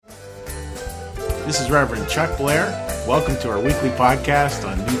This is Reverend Chuck Blair. Welcome to our weekly podcast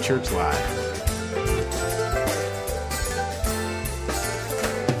on New Church Live.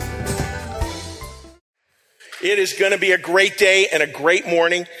 It is going to be a great day and a great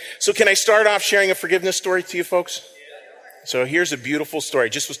morning. So can I start off sharing a forgiveness story to you folks? So here's a beautiful story.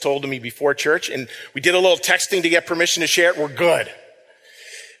 It just was told to me before church, and we did a little texting to get permission to share it. We're good.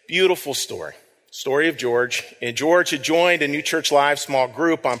 Beautiful story. Story of George. And George had joined a New Church Live small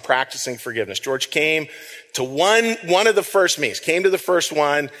group on practicing forgiveness. George came to one of the first meetings, came to the first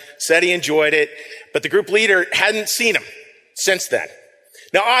one, said he enjoyed it, but the group leader hadn't seen him since then.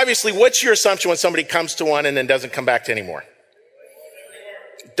 Now, obviously, what's your assumption when somebody comes to one and then doesn't come back to any more?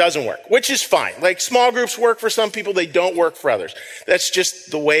 Doesn't work, which is fine. Like small groups work for some people, they don't work for others. That's just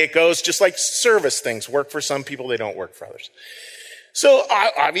the way it goes. Just like service things work for some people, they don't work for others. So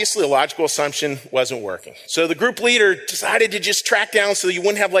obviously, a logical assumption wasn't working. So the group leader decided to just track down so you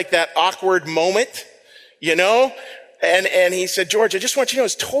wouldn't have like that awkward moment, you know? And he said, George, I just want you to know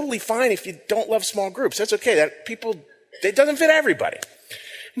it's totally fine if you don't love small groups. That's okay. It doesn't fit everybody.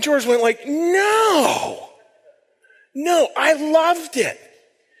 And George went like, no, I loved it.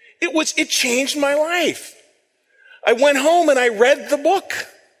 It changed my life. I went home and I read the book,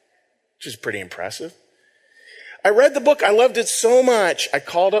 which is pretty impressive. I read the book. I loved it so much. I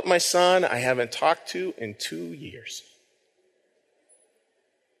called up my son I haven't talked to in 2 years.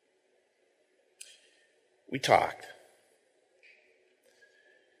 We talked.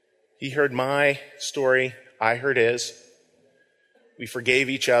 He heard my story. I heard his. We forgave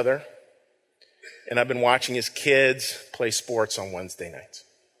each other. And I've been watching his kids play sports on Wednesday nights.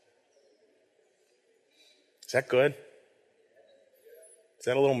 Is that good? Is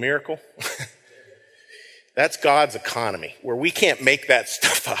that a little miracle? That's God's economy, where we can't make that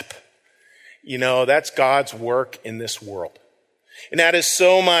stuff up. You know, that's God's work in this world. And that is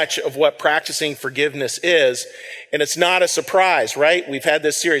so much of what practicing forgiveness is. And it's not a surprise, right? We've had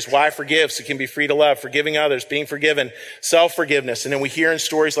this series, Why Forgive? So you can be free to love, forgiving others, being forgiven, self-forgiveness. And then we hear in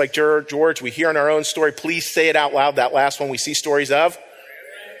stories like George, we hear in our own story, please say it out loud, that last one we see stories of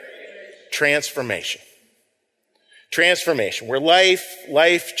transformation. Transformation, where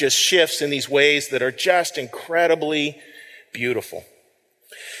life just shifts in these ways that are just incredibly beautiful.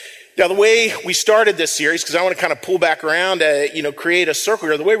 Now, the way we started this series, because I want to kind of pull back around, create a circle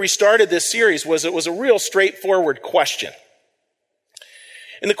here. The way we started this series was it was a real straightforward question.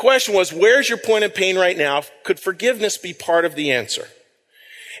 And the question was, where's your point of pain right now? Could forgiveness be part of the answer?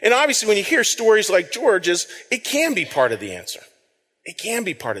 And obviously, when you hear stories like George's, it can be part of the answer. It can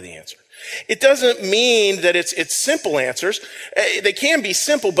be part of the answer. It doesn't mean that it's simple answers. They can be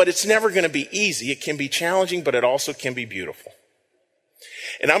simple, but it's never going to be easy. It can be challenging, but it also can be beautiful.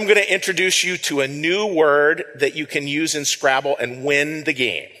 And I'm going to introduce you to a new word that you can use in Scrabble and win the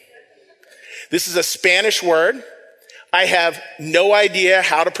game. This is a Spanish word. I have no idea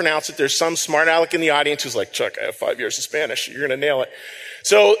how to pronounce it. There's some smart aleck in the audience who's like, Chuck, I have 5 years of Spanish. You're going to nail it.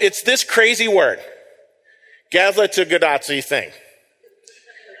 So it's this crazy word. Gazlatagadatsi thing.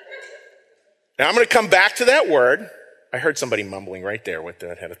 Now, I'm going to come back to that word. I heard somebody mumbling right there with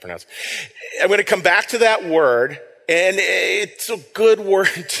how to pronounce it. I'm going to come back to that word, and it's a good word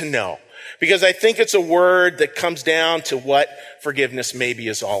to know because I think it's a word that comes down to what forgiveness maybe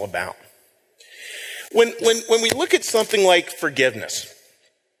is all about. When we look at something like forgiveness,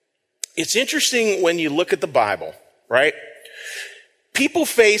 it's interesting when you look at the Bible, right? People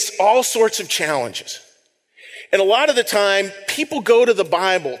face all sorts of challenges. And a lot of the time, people go to the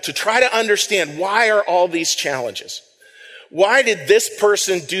Bible to try to understand why are all these challenges? Why did this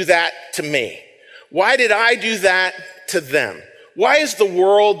person do that to me? Why did I do that to them? Why is the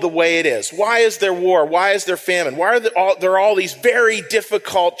world the way it is? Why is there war? Why is there famine? Why are there all these very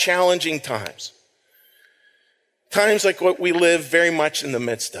difficult, challenging times? Times like what we live very much in the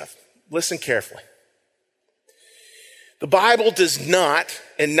midst of. Listen carefully. The Bible does not,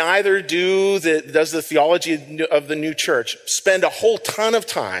 and neither does the theology of the new church, spend a whole ton of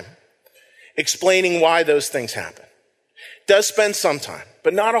time explaining why those things happen. It does spend some time,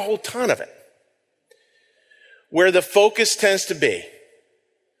 but not a whole ton of it. Where the focus tends to be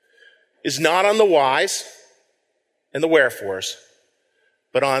is not on the whys and the wherefores,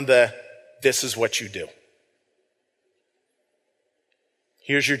 but on the this is what you do.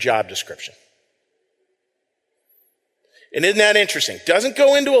 Here's your job description. And isn't that interesting? Doesn't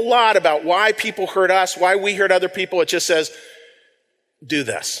go into a lot about why people hurt us, why we hurt other people. It just says, do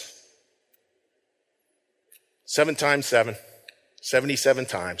this. 7 times 7, 77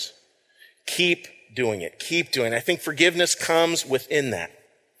 times. Keep doing it. Keep doing it. I think forgiveness comes within that.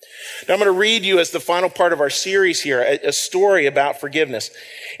 Now I'm going to read you as the final part of our series here, a story about forgiveness.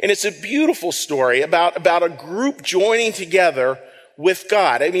 And it's a beautiful story about a group joining together with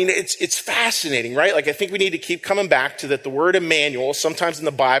God. I mean, it's fascinating, right? Like, I think we need to keep coming back to that. The word Emmanuel, sometimes in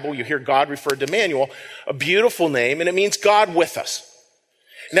the Bible, you hear God referred to Emmanuel, a beautiful name, and it means God with us.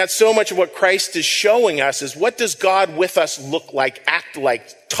 And that's so much of what Christ is showing us is, what does God with us look like, act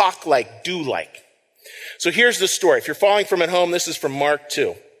like, talk like, do like? So here's the story. If you're following from at home, this is from Mark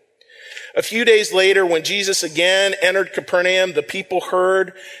 2. A few days later, when Jesus again entered Capernaum, the people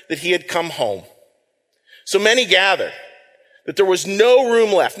heard that he had come home. So many gathered that there was no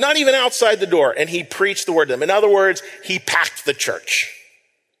room left, not even outside the door, and he preached the word to them. In other words, he packed the church.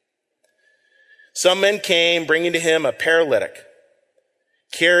 Some men came, bringing to him a paralytic,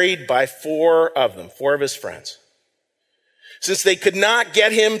 carried by four of his friends. Since they could not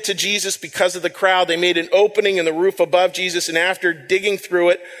get him to Jesus because of the crowd, they made an opening in the roof above Jesus, and after digging through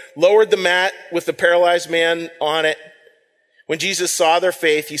it, lowered the mat with the paralyzed man on it. When Jesus saw their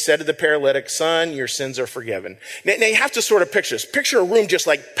faith, he said to the paralytic, "Son, your sins are forgiven." Now you have to sort of picture this. Picture a room just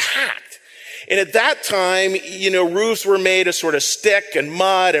like packed. And at that time, roofs were made of sort of stick and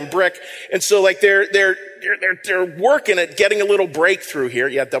mud and brick. And so like they're working at getting a little breakthrough here.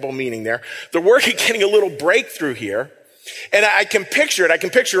 Yeah, double meaning there. They're working at getting a little breakthrough here. And I can picture it. I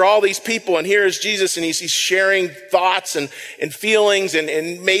can picture all these people, and here is Jesus, and he's sharing thoughts and feelings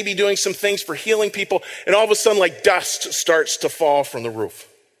and maybe doing some things for healing people. And all of a sudden, like, dust starts to fall from the roof.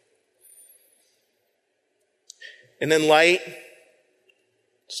 And then light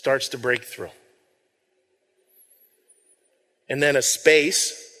starts to break through. And then a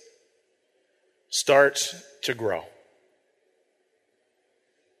space starts to grow.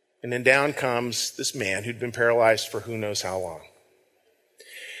 And then down comes this man who'd been paralyzed for who knows how long.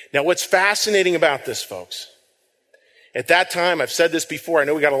 Now, what's fascinating about this, folks, at that time, I've said this before, I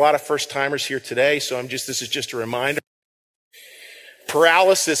know we got a lot of first-timers here today, so this is just a reminder.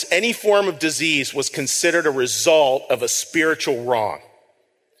 Paralysis, any form of disease, was considered a result of a spiritual wrong.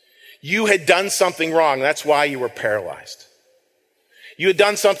 You had done something wrong, that's why you were paralyzed. You had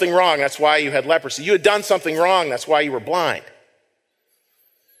done something wrong, that's why you had leprosy. You had done something wrong, that's why you were blind.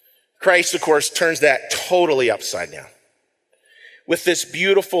 Christ, of course, turns that totally upside down with this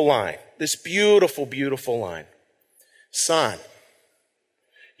beautiful line, this beautiful, beautiful line. Son,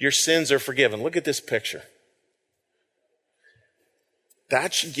 your sins are forgiven. Look at this picture.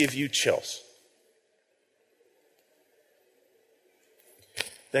 That should give you chills.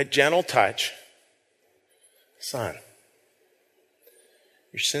 That gentle touch. Son,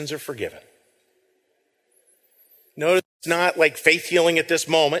 your sins are forgiven. Notice it's not like faith healing at this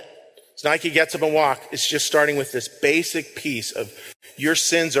moment. It's not like he gets up and walks. It's just starting with this basic piece of your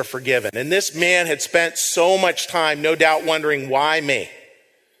sins are forgiven. And this man had spent so much time, no doubt, wondering, why me?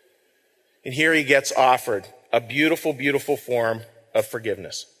 And here he gets offered a beautiful, beautiful form of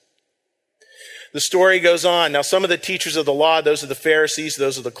forgiveness. The story goes on. Now, some of the teachers of the law, those are the Pharisees,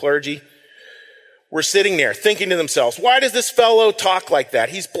 those are the clergy, were sitting there thinking to themselves, why does this fellow talk like that?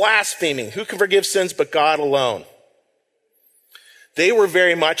 He's blaspheming. Who can forgive sins but God alone? They were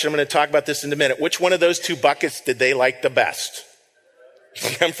very much, I'm going to talk about this in a minute, which one of those two buckets did they like the best?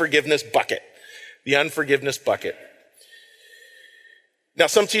 The unforgiveness bucket. The unforgiveness bucket. Now,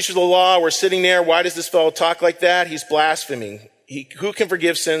 some teachers of the law were sitting there. Why does this fellow talk like that? He's blaspheming. Who can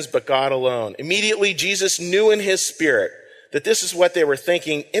forgive sins but God alone? Immediately, Jesus knew in his spirit that this is what they were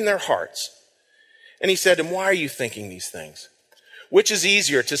thinking in their hearts. And he said to him, why are you thinking these things? Which is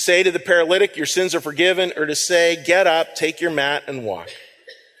easier, to say to the paralytic, your sins are forgiven, or to say, get up, take your mat, and walk?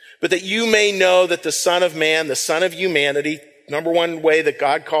 But that you may know that the Son of Man, the Son of humanity, number one way that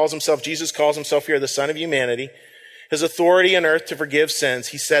God calls himself, Jesus calls himself here the Son of humanity, has authority on earth to forgive sins.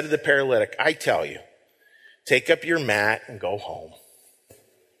 He said to the paralytic, I tell you, take up your mat and go home.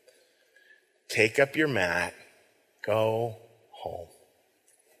 Take up your mat, go home.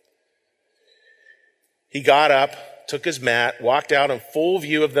 He got up, took his mat, walked out in full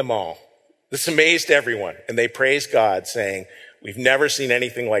view of them all. This amazed everyone, and they praised God, saying, we've never seen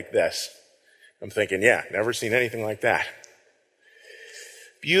anything like this. I'm thinking, yeah, never seen anything like that.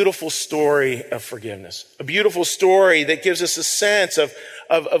 Beautiful story of forgiveness. A beautiful story that gives us a sense of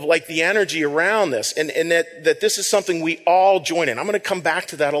like the energy around this, and that this is something we all join in. I'm going to come back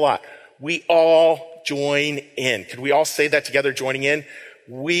to that a lot. We all join in. Could we all say that together, joining in?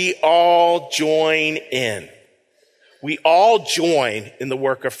 We all join in. We all join in the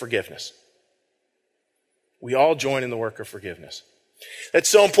work of forgiveness. We all join in the work of forgiveness. That's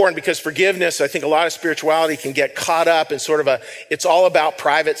so important because forgiveness, I think a lot of spirituality can get caught up in sort of it's all about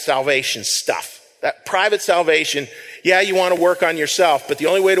private salvation stuff. That private salvation, yeah, you want to work on yourself, but the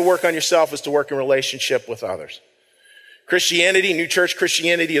only way to work on yourself is to work in relationship with others. Christianity, New Church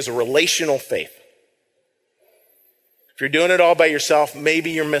Christianity, is a relational faith. If you're doing it all by yourself,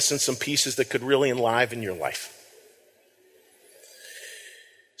 maybe you're missing some pieces that could really enliven your life.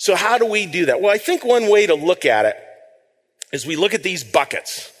 So how do we do that? Well, I think one way to look at it is we look at these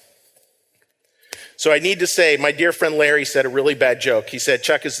buckets. So I need to say, my dear friend Larry said a really bad joke. He said,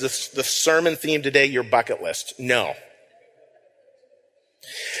 Chuck, is the sermon theme today your bucket list? No.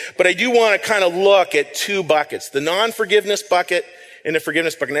 But I do want to kind of look at two buckets, the non-forgiveness bucket and the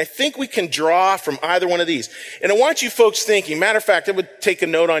forgiveness bucket. And I think we can draw from either one of these. And I want you folks thinking, matter of fact, I would take a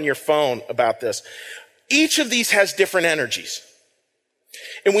note on your phone about this. Each of these has different energies.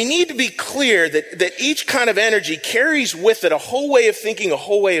 And we need to be clear that each kind of energy carries with it a whole way of thinking, a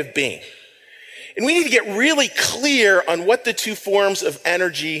whole way of being. And we need to get really clear on what the two forms of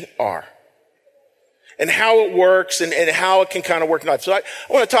energy are and how it works and how it can kind of work in life. So I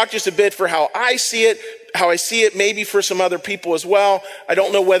want to talk just a bit for how I see it, maybe for some other people as well. I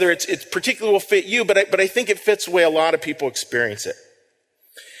don't know whether it's particularly will fit you, but I think it fits the way a lot of people experience it.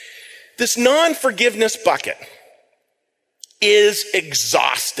 This non-forgiveness bucket is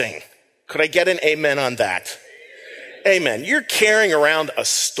exhausting. Could I get an amen on that? Amen. You're carrying around a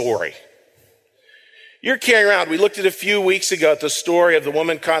story. You're carrying around, we looked at a few weeks ago at the story of the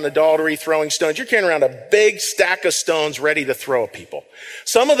woman caught in adultery throwing stones. You're carrying around a big stack of stones ready to throw at people.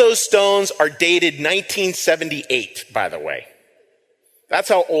 Some of those stones are dated 1978, by the way. That's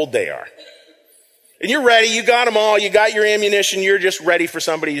how old they are. And you're ready, you got them all, you got your ammunition, you're just ready for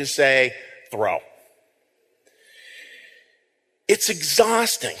somebody to say, throw. It's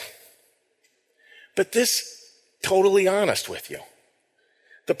exhausting. But this, totally honest with you.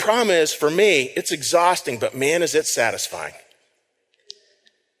 The problem is, for me, it's exhausting, but man, is it satisfying.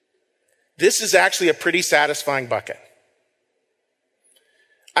 This is actually a pretty satisfying bucket.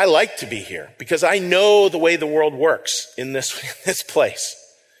 I like to be here because I know the way the world works in this place.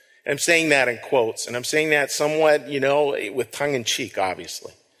 I'm saying that in quotes, and I'm saying that somewhat, with tongue in cheek,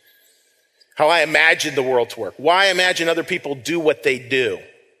 obviously. How I imagine the world to work. Why I imagine other people do what they do.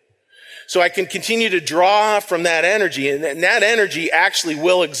 So I can continue to draw from that energy, and that energy actually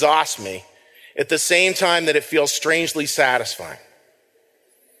will exhaust me at the same time that it feels strangely satisfying.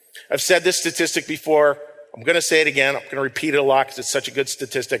 I've said this statistic before. I'm going to say it again. I'm going to repeat it a lot because it's such a good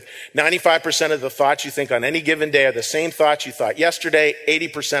statistic. 95% of the thoughts you think on any given day are the same thoughts you thought yesterday,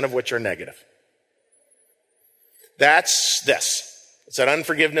 80% of which are negative. That's this. It's that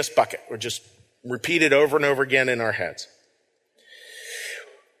unforgiveness bucket. We're just repeat it over and over again in our heads.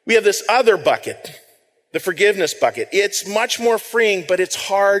 We have this other bucket, the forgiveness bucket. It's much more freeing, but it's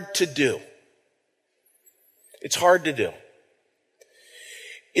hard to do. It's hard to do.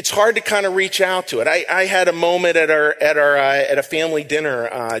 It's hard to kind of reach out to it. I had a moment at a family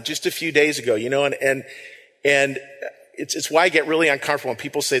dinner just a few days ago, and it's why I get really uncomfortable when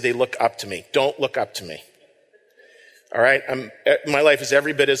people say they look up to me. Don't look up to me. All right, my life is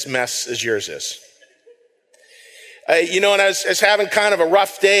every bit as mess as yours is. And I was having kind of a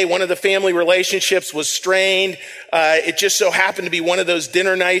rough day. One of the family relationships was strained. It just so happened to be one of those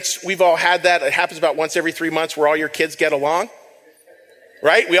dinner nights. We've all had that. It happens about once every 3 months where all your kids get along.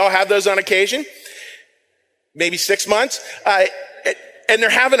 Right? We all have those on occasion. Maybe 6 months. And they're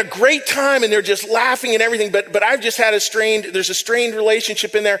having a great time and they're just laughing and everything. But I've just had there's a strained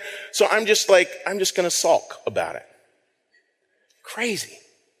relationship in there. So I'm just going to sulk about it. Crazy.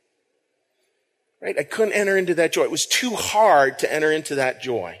 Right? I couldn't enter into that joy. It was too hard to enter into that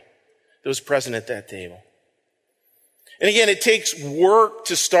joy that was present at that table. And again, it takes work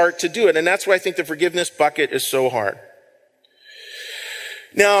to start to do it. And that's why I think the forgiveness bucket is so hard.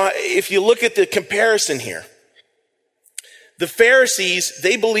 Now, if you look at the comparison here, the Pharisees,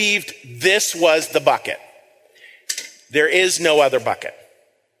 they believed this was the bucket. There is no other bucket.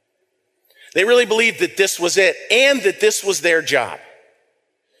 They really believed that this was it and that this was their job.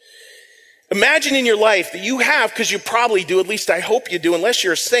 Imagine in your life that you have, because you probably do, at least I hope you do, unless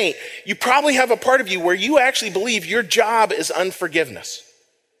you're a saint, you probably have a part of you where you actually believe your job is unforgiveness.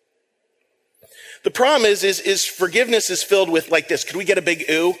 The problem is forgiveness is filled with like this. Could we get a big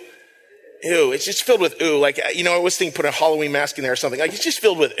ooh? Ooh. It's just filled with ooh. Like, I was thinking put a Halloween mask in there or something. Like, it's just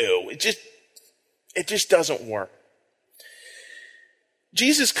filled with ooh. It just doesn't work.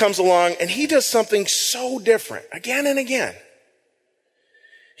 Jesus comes along and he does something so different again and again.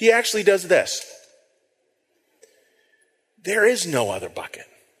 He actually does this. There is no other bucket.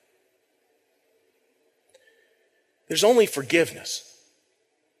 There's only forgiveness.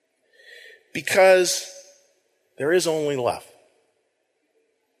 Because there is only love.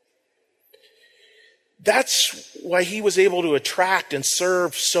 That's why he was able to attract and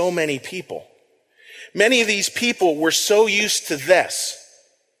serve so many people. Many of these people were so used to this.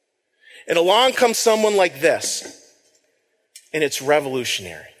 And along comes someone like this, and it's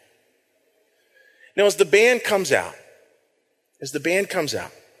revolutionary. Now, as the band comes out,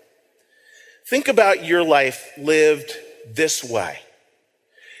 think about your life lived this way.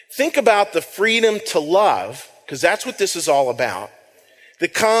 Think about the freedom to love, because that's what this is all about,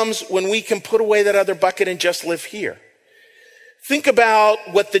 that comes when we can put away that other bucket and just live here. Think about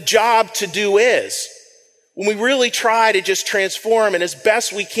what the job to do is when we really try to just transform and as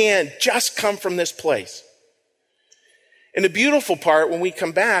best we can just come from this place. And the beautiful part when we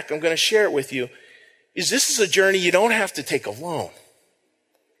come back, I'm going to share it with you, is this is a journey you don't have to take alone.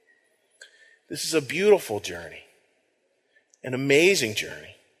 This is a beautiful journey, an amazing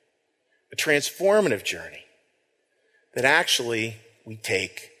journey, a transformative journey that actually we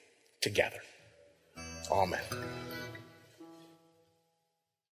take together. Amen.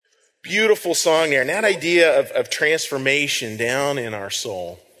 Beautiful song there. And that idea of transformation down in our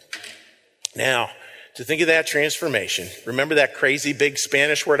soul. Now, to think of that transformation, remember that crazy big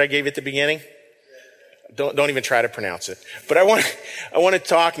Spanish word I gave at the beginning? Don't even try to pronounce it. But I want to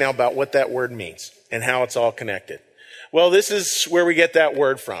talk now about what that word means and how it's all connected. Well, this is where we get that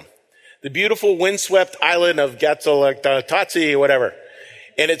word from. The beautiful windswept island of Gatzalaktatsi, whatever.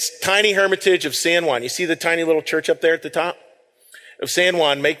 And it's tiny hermitage of San Juan. You see the tiny little church up there at the top? Of San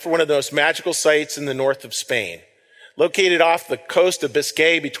Juan, make for one of those magical sites in the north of Spain. Located off the coast of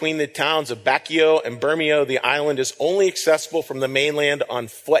Biscay between the towns of Baquio and Bermeo, the island is only accessible from the mainland on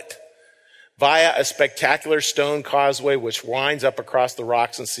foot via a spectacular stone causeway which winds up across the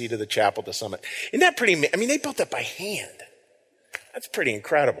rocks and sea to the chapel at the summit. Isn't that pretty? I mean, they built that by hand. That's pretty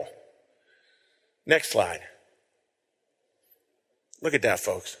incredible. Next slide. Look at that,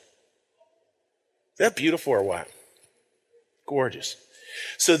 folks. Is that beautiful or what? Gorgeous.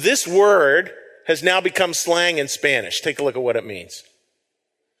 So this word has now become slang in Spanish. Take a look at what it means.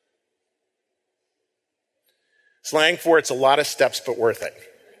 Slang for it's a lot of steps, but worth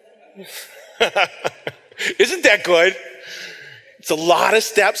it. Isn't that good? It's a lot of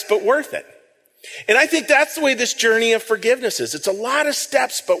steps, but worth it. And I think that's the way this journey of forgiveness is. It's a lot of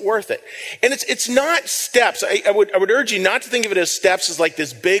steps, but worth it. And it's not steps. I would urge you not to think of it as steps as like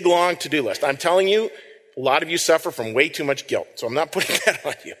this big, long to-do list. I'm telling you, a lot of you suffer from way too much guilt. So I'm not putting that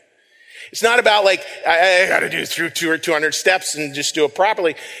on you. It's not about like, I got to do through 200 steps and just do it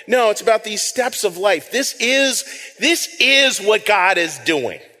properly. No, it's about these steps of life. This is what God is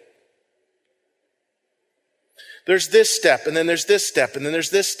doing. There's this step, and then there's this step, and then there's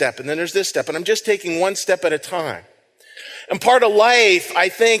this step, and then there's this step. And I'm just taking one step at a time. And part of life, I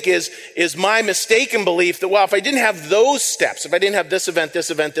think, is my mistaken belief that, well, if I didn't have those steps, if I didn't have this event, this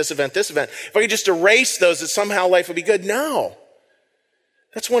event, this event, this event, if I could just erase those, that somehow life would be good. No.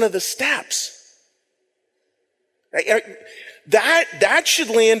 That's one of the steps. That should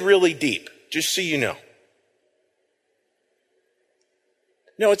land really deep, just so you know.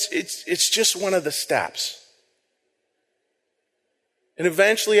 No, it's just one of the steps. And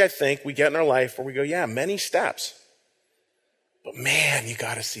eventually, I think, we get in our life where we go, yeah, many steps. But man, you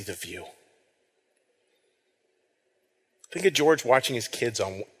got to see the view. Think of George watching his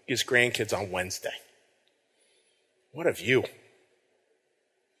grandkids on Wednesday. What a view.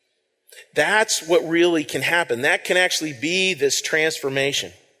 That's what really can happen. That can actually be this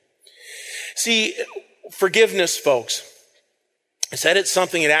transformation. See, forgiveness, folks. I said it's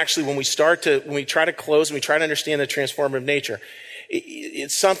something that actually, when we try to close and we try to understand the transformative nature,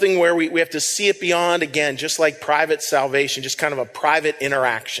 it's something where we have to see it beyond, again, just like private salvation, just kind of a private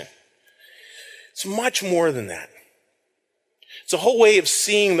interaction. It's much more than that. It's a whole way of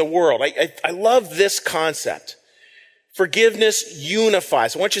seeing the world. I love this concept. Forgiveness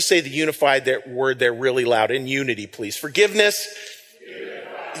unifies. I want you to say the unified word there really loud. In unity, please. Forgiveness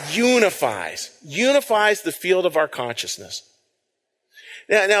unifies the field of our consciousness.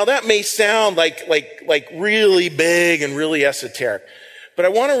 Now that may sound like really big and really esoteric, but I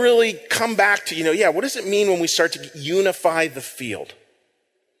want to really come back to, what does it mean when we start to unify the field?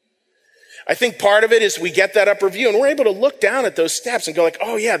 I think part of it is we get that upper view and we're able to look down at those steps and go like,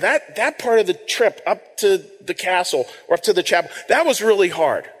 oh yeah, that part of the trip up to the castle or up to the chapel, that was really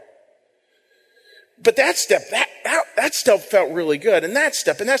hard. But that step felt really good. And that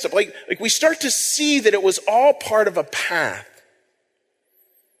step, like we start to see that it was all part of a path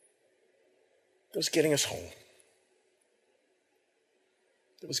that was getting us home.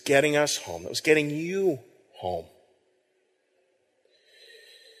 That was getting us home. That was getting you home.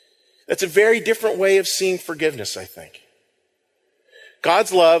 That's a very different way of seeing forgiveness, I think.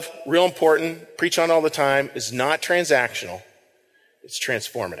 God's love, real important, preach on all the time, is not transactional. It's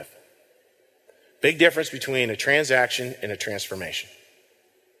transformative. Big difference between a transaction and a transformation.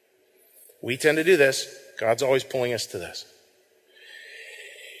 We tend to do this. God's always pulling us to this.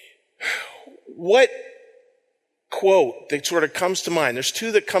 What quote that sort of comes to mind? There's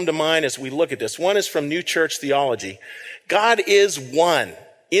two that come to mind as we look at this. One is from New Church Theology. God is one,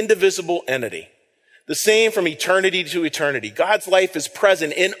 indivisible entity. The same from eternity to eternity. God's life is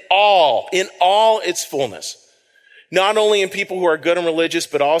present in all its fullness. Not only in people who are good and religious,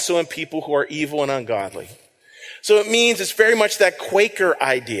 but also in people who are evil and ungodly. So it means it's very much that Quaker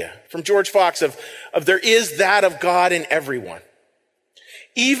idea from George Fox of there is that of God in everyone.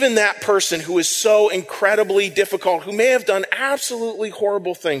 Even that person who is so incredibly difficult, who may have done absolutely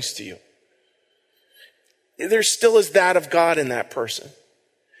horrible things to you, there still is that of God in that person.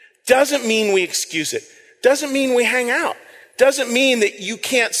 Doesn't mean we excuse it. Doesn't mean we hang out. Doesn't mean that you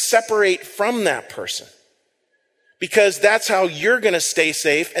can't separate from that person. Because that's how you're going to stay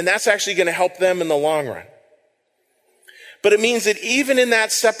safe, and that's actually going to help them in the long run. But it means that even in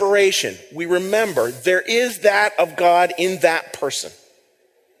that separation, we remember there is that of God in that person.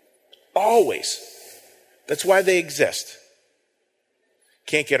 Always. That's why they exist.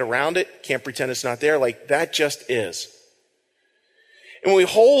 Can't get around it. Can't pretend it's not there. Like, that just is. And when we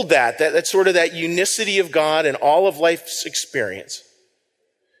hold that's sort of that unicity of God in all of life's experience.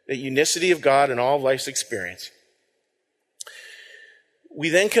 That unicity of God in all of life's experience. We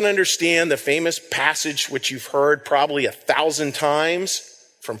then can understand the famous passage which you've heard probably 1,000 times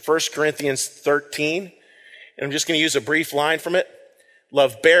from 1 Corinthians 13. And I'm just going to use a brief line from it.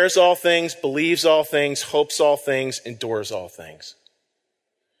 Love bears all things, believes all things, hopes all things, endures all things.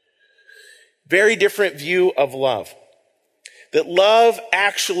 Very different view of love. That love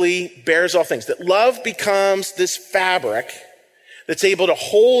actually bears all things. That love becomes this fabric that's able to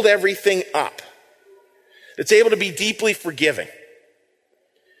hold everything up. That's able to be deeply forgiving.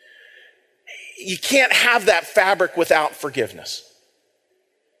 You can't have that fabric without forgiveness.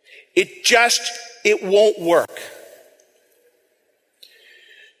 It won't work.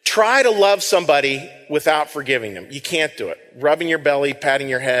 Try to love somebody without forgiving them. You can't do it. Rubbing your belly, patting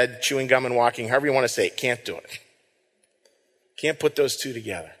your head, chewing gum and walking, however you want to say it, can't do it. Can't put those two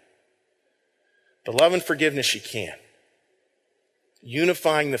together. But love and forgiveness you can.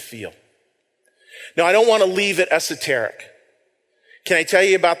 Unifying the field. Now, I don't want to leave it esoteric. Can I tell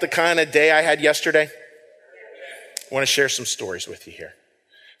you about the kind of day I had yesterday? I want to share some stories with you here.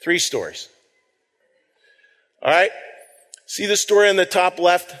 3 stories. All right? See the story on the top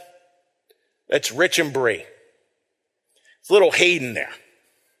left? That's Rich and Bree. It's little Hayden there.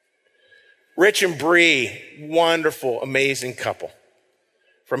 Rich and Bree, wonderful, amazing couple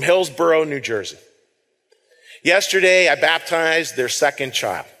from Hillsborough, New Jersey. Yesterday, I baptized their second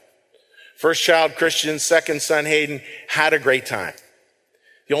child. First child, Christian, second son, Hayden, had a great time.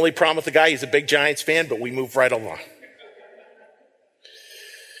 The only problem with the guy, he's a big Giants fan, but we move right along.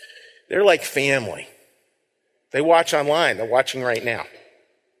 They're like family. They watch online. They're watching right now.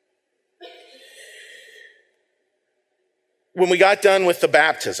 When we got done with the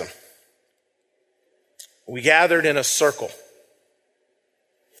baptism, we gathered in a circle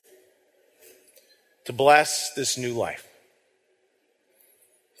to bless this new life,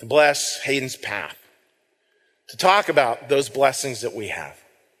 to bless Hayden's path, to talk about those blessings that we have.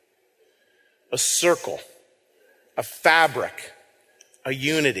 A circle, a fabric, a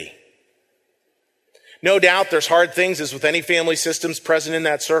unity. No doubt there's hard things, as with any family systems present in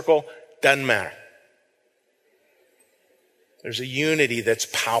that circle. Doesn't matter. There's a unity that's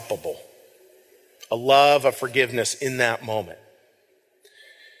palpable. A love, a forgiveness in that moment.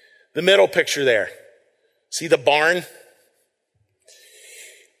 The middle picture there. See the barn?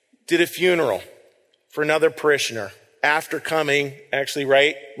 Did a funeral for another parishioner after coming, actually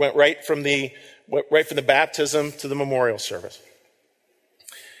went right from the baptism to the memorial service.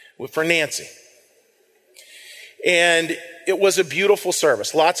 For Nancy. And it was a beautiful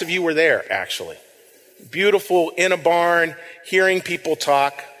service. Lots of you were there, actually. Beautiful, in a barn, hearing people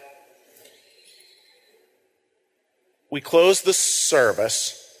talk. We closed the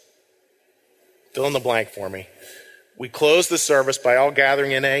service. Fill in the blank for me. We closed the service by all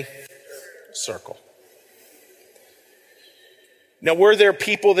gathering in a circle. Now, were there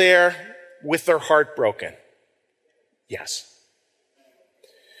people there with their heart broken? Yes.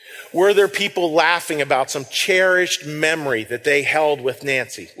 Were there people laughing about some cherished memory that they held with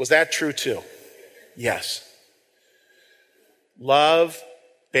Nancy? Was that true too? Yes. Love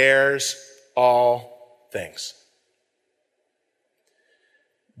bears all things.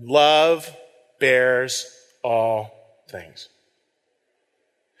 Love bears all things.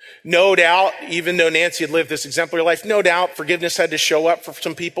 No doubt, even though Nancy had lived this exemplary life, no doubt forgiveness had to show up for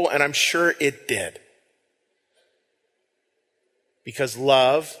some people, and I'm sure it did. Because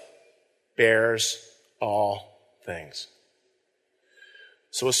love bears all things.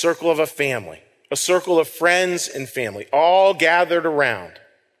 So a circle of a family, a circle of friends and family, all gathered around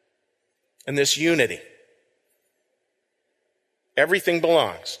in this unity. Everything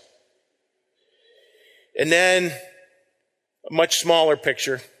belongs. And then a much smaller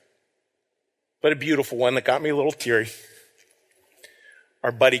picture, but a beautiful one that got me a little teary.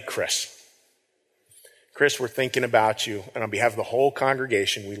 Our buddy Chris. Chris, we're thinking about you, and on behalf of the whole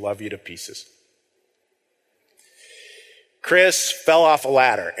congregation, we love you to pieces. Chris fell off a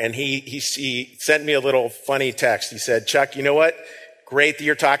ladder, and he sent me a little funny text. He said, Chuck, you know what? Great that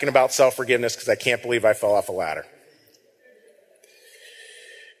you're talking about self-forgiveness, because I can't believe I fell off a ladder.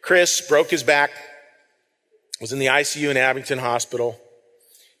 Chris broke his back, was in the ICU in Abington Hospital.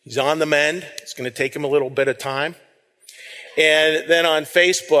 He's on the mend. It's going to take him a little bit of time. And then on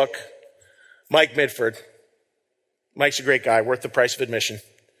Facebook, Mike Midford. Mike's a great guy, worth the price of admission.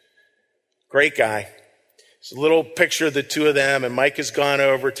 Great guy. It's a little picture of the two of them, and Mike has gone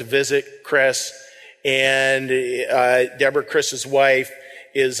over to visit Chris, and Deborah, Chris's wife,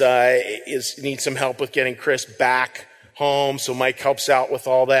 needs some help with getting Chris back home, so Mike helps out with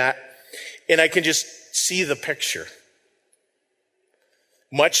all that. And I can just see the picture.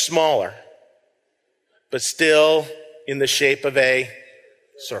 Much smaller, but still in the shape of a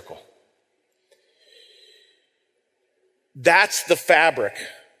circle. That's the fabric,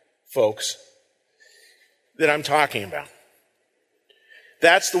 folks, that I'm talking about.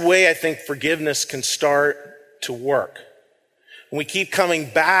 That's the way I think forgiveness can start to work. And we keep coming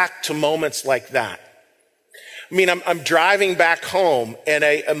back to moments like that. I mean, I'm driving back home, and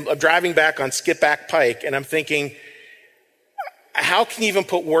I'm driving back on Skipback Pike, and I'm thinking, how can you even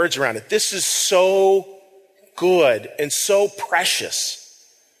put words around it? This is so good and so precious.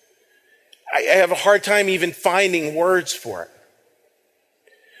 I have a hard time even finding words for it.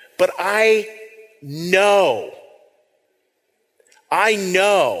 But I know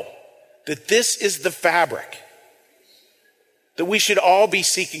that this is the fabric that we should all be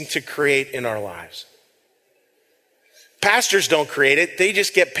seeking to create in our lives. Pastors don't create it. They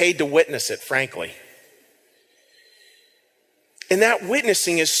just get paid to witness it, frankly. And that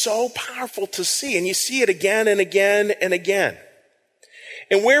witnessing is so powerful to see, and you see it again and again and again.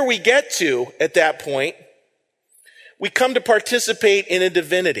 And where we get to at that point, we come to participate in a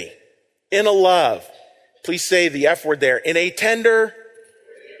divinity, in a love. Please say the F word there. In a tender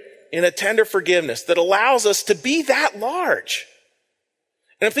forgiveness that allows us to be that large.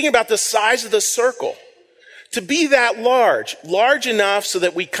 And I'm thinking about the size of the circle. To be that large enough so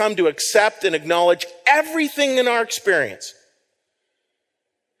that we come to accept and acknowledge everything in our experience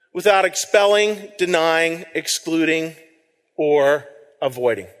without expelling, denying, excluding, or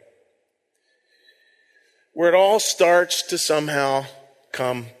avoiding. Where it all starts to somehow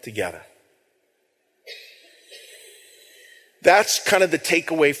come together. That's kind of the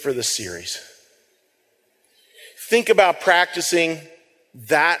takeaway for the series. Think about practicing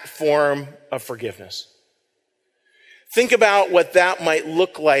that form of forgiveness. Think about what that might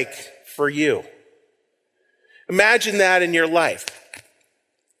look like for you. Imagine that in your life.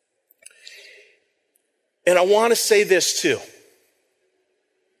 And I want to say this too.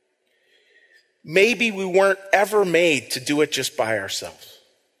 Maybe we weren't ever made to do it just by ourselves.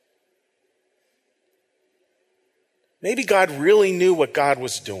 Maybe God really knew what God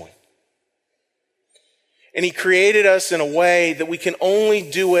was doing. And he created us in a way that we can only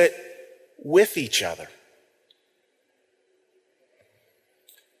do it with each other.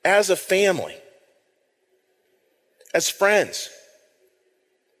 As a family. As friends.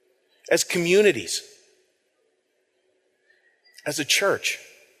 As communities. As a church.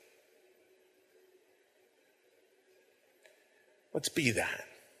 Let's be that.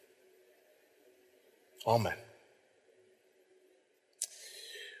 Amen.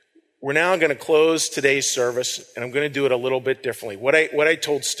 We're now going to close today's service, and I'm going to do it a little bit differently. What I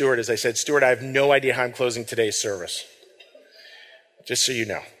told Stuart is I said, Stuart, I have no idea how I'm closing today's service. Just so you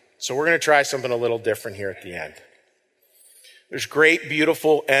know. So we're going to try something a little different here at the end. There's great,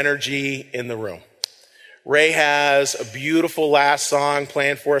 beautiful energy in the room. Ray has a beautiful last song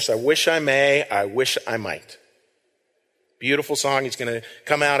planned for us. I wish I may, I wish I might. Beautiful song. He's going to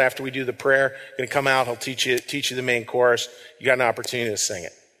come out after we do the prayer. Going to come out. He'll teach you the main chorus. You got an opportunity to sing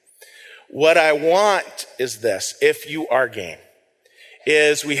it. What I want is this, if you are game,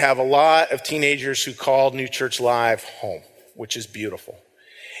 is we have a lot of teenagers who called New Church Live home, which is beautiful.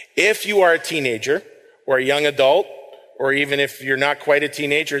 If you are a teenager or a young adult or even if you're not quite a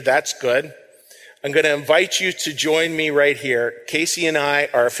teenager, that's good. I'm going to invite you to join me right here. Casey and I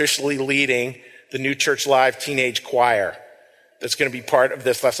are officially leading the New Church Live Teenage Choir. That's going to be part of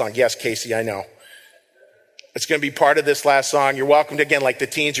this last song. Yes, Casey, I know. It's going to be part of this last song. You're welcome to, again, like the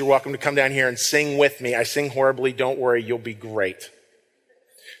teens, you're welcome to come down here and sing with me. I sing horribly. Don't worry. You'll be great.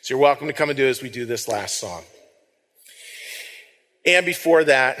 So you're welcome to come and do as we do this last song. And before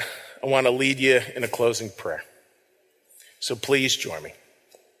that, I want to lead you in a closing prayer. So please join me.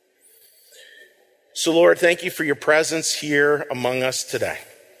 So Lord, thank you for your presence here among us today.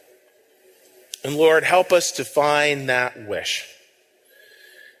 And Lord, help us to find that wish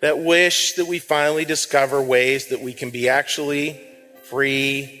that we finally discover ways that we can be actually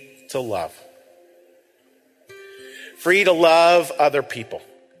free to love. Free to love other people.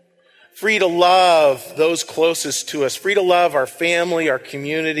 Free to love those closest to us. Free to love our family, our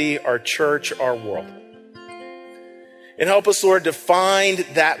community, our church, our world. And help us, Lord, to find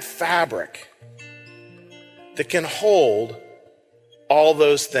that fabric that can hold all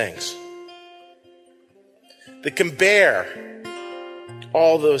those things. That can bear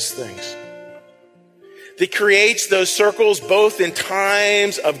all those things. That creates those circles both in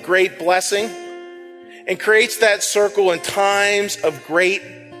times of great blessing and creates that circle in times of great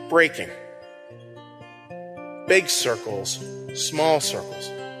breaking. Big circles, small circles,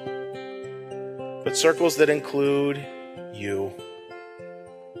 but circles that include you,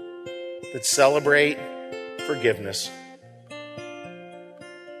 that celebrate forgiveness,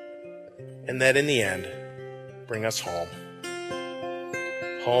 and that in the end bring us home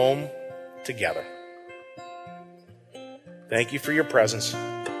together. Thank you for your presence.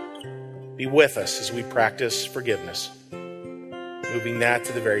 Be with us as we practice forgiveness, moving that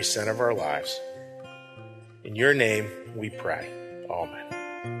to the very center of our lives. In your name we pray. Amen.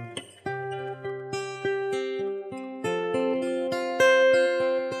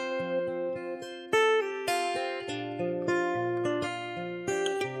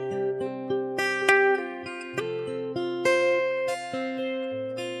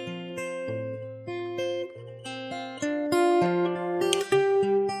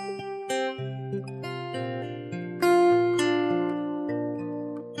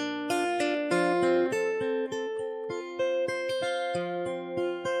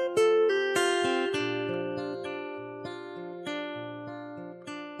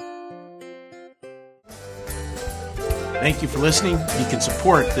 Thank you for listening. You can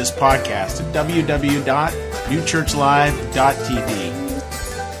support this podcast at www.newchurchlive.tv.